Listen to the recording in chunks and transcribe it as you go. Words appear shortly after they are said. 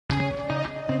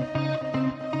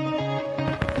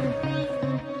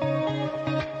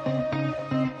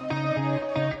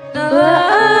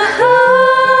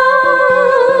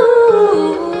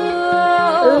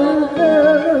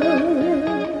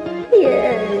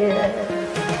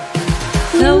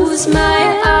close my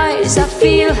eyes, I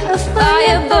feel a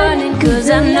fire burning, 'cause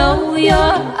I know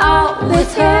you're out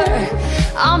with her.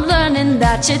 I'm learning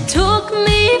that you took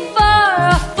me for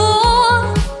a fool,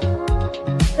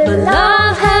 but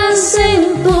love has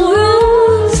simple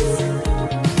rules.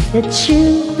 The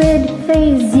stupid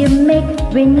face you make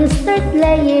when you start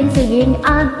lying, saying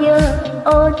I'm your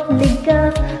only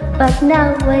girl, but now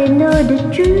I know the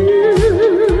truth.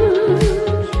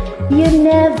 You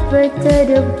never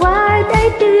thought of what I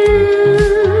do.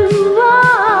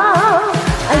 Oh,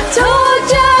 I told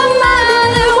your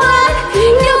mother what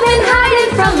you've been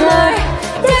hiding from her.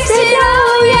 Texted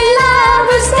all your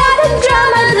lovers, starting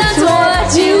drama, that's what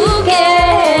you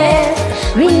get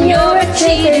when you're a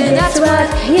cheater. That's what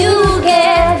you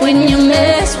get when you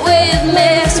mess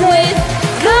with.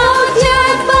 Called your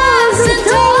boss and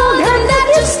told him that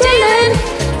you're stealing.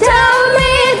 Tell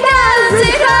me, does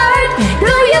it hurt?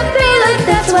 Do you feel like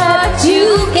that's what you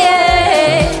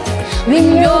get when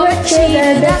you're a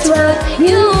cheater? That's what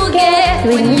you get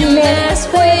when you mess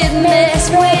with.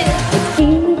 he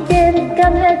didn't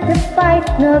come here to fight,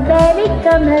 nobody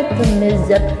come here to mess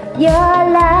up your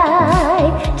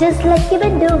life, just like you've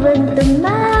been doing to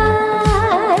mine.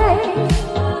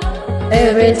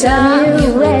 Every time you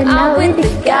went out with the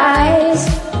guys,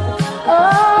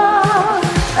 Oh,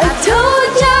 I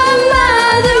told your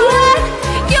mother what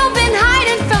you've been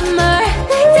hiding from her.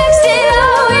 Texted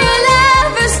all your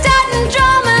lovers, starting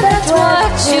drama, that's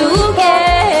what you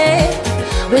get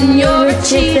when you're a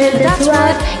cheater. That's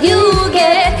what you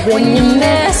get when you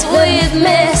mess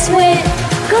with.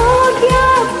 called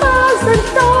your boss and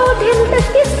told him that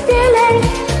you're stealing.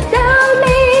 Tell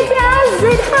me, does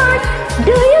it hurt?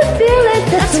 Do you feel it?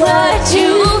 That's what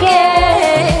you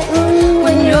get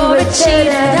when you're a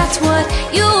cheater. That's what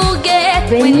you get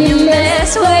when you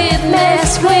mess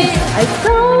with. I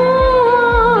told.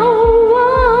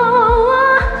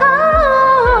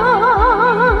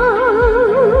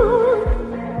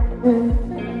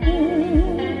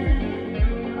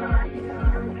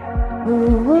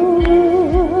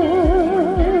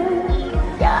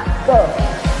 Yeah, go.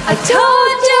 I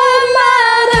told your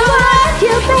mother what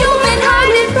you've been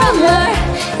hiding from her.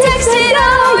 Texted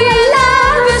all your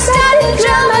lovers, starting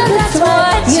drama, that's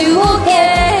what you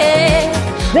get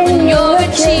when you're a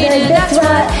cheater. That's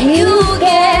what you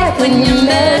get when you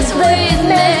mess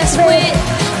with.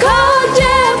 Called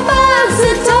your boss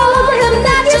and told him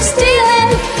that you're stealing.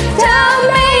 Tell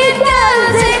me,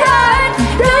 does it hurt?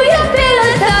 Do you feel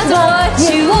it? That's what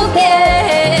you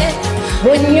get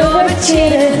when you're a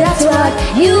cheater. That's what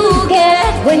you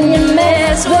get when you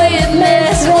mess with.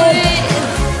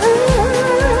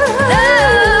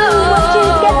 What you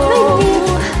get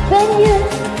when you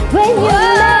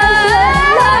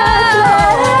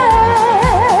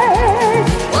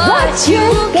What you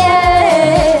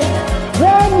get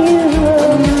when you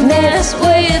mess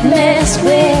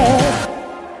with.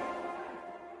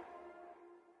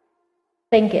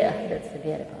 Thank you. That's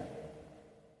beautiful.